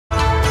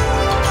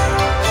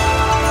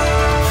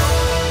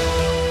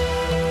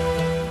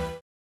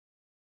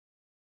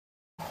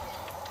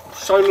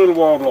so little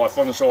wildlife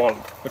on this island.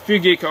 A few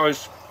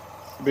geckos,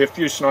 there'll be a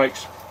few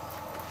snakes,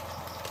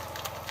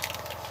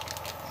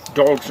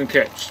 dogs and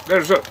cats.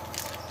 That is it.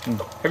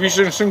 Have you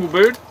seen a single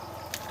bird?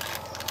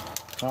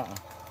 I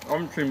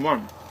haven't seen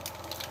one.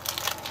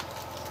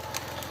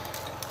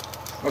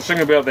 I was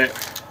thinking about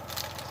that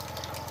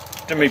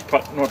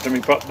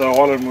the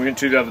island we went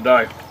to the other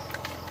day.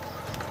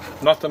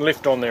 Nothing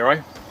left on there,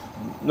 eh?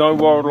 No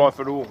wildlife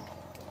at all.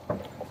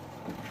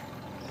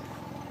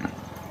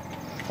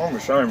 I'm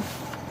ashamed.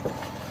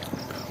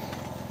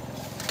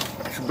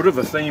 It's a bit of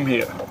a theme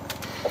here.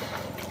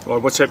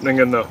 Like what's happening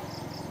in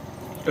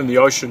the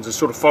oceans is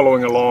sort of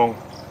following along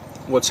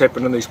what's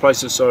happened in these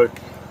places. So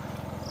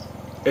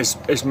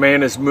as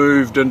man has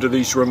moved into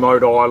these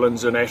remote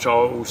islands and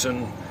atolls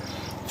and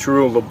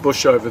through all the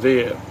bush over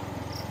there,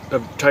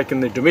 they've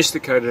taken their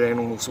domesticated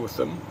animals with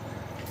them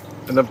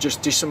and they've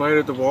just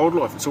decimated the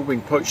wildlife. It's all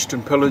been poached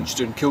and pillaged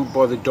and killed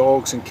by the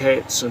dogs and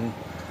cats, and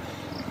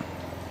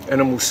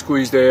animals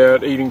squeezed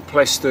out, eating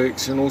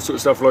plastics and all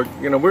sorts of stuff. Like,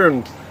 you know, we're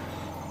in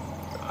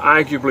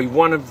arguably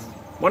one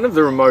of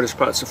the remotest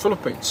parts of the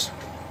Philippines.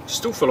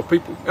 Still full of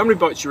people. How many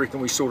boats do you reckon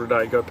we saw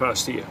today go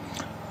past here?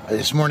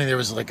 This morning there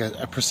was like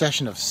a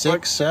procession of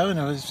 6, 7.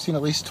 I've seen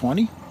at least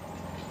 20.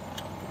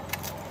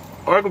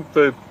 I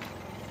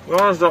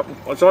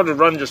tried to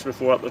run just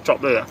before up the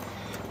top there.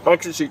 I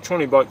could see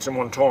 20 boats in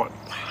one time,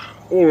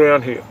 all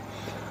around here.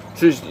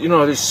 So, you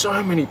know, there's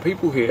so many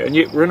people here, and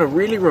yet we're in a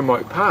really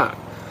remote part.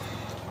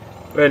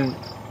 And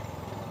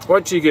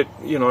once you get,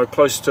 you know,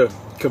 close to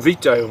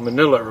Cavite or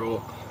Manila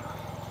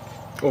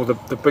or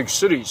the big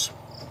cities,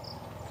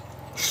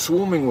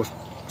 swarming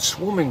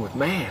with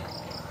man.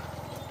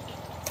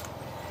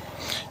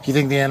 Do you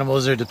think the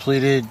animals are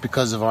depleted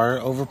because of our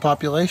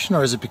overpopulation,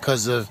 or is it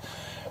because of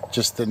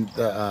just the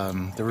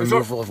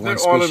removal of one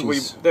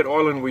species? That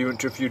island we went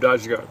to a few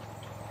days ago,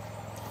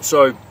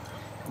 so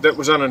that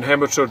was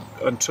uninhabited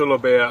until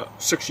about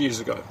 6 years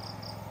ago.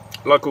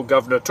 Local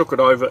governor took it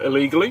over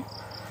illegally,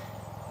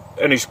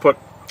 and he's put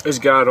his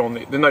guard on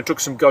there. Then they took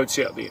some goats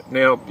out there.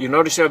 Now, you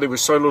notice how there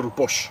was so little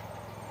bush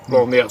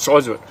along the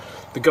outsides of it.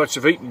 The goats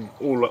have eaten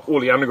all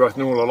the undergrowth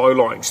and all the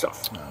low-lying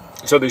stuff.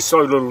 So there's so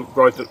little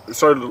growth,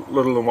 so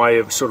little in the way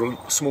of sort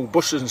of small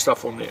bushes and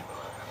stuff on there.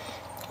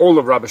 All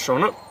the rubbish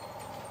on it.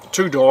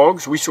 2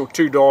 dogs. We saw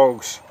 2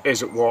 dogs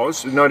as it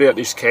was. No doubt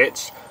there's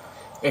cats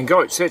and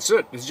goats. That's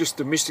it. It's just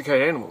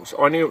domesticated animals.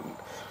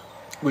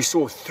 We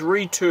saw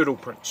 3 turtle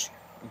prints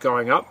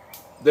going up.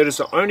 That is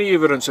the only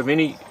evidence of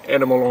any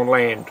animal on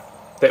land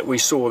that we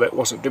saw that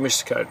wasn't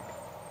domesticated.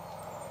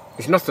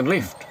 There's nothing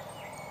left.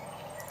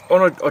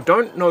 And I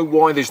don't know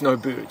why there's no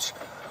birds.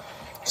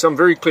 Some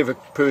very clever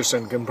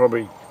person can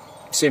probably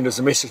send us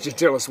a message and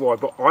tell us why,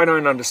 but I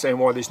don't understand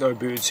why there's no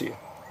birds here.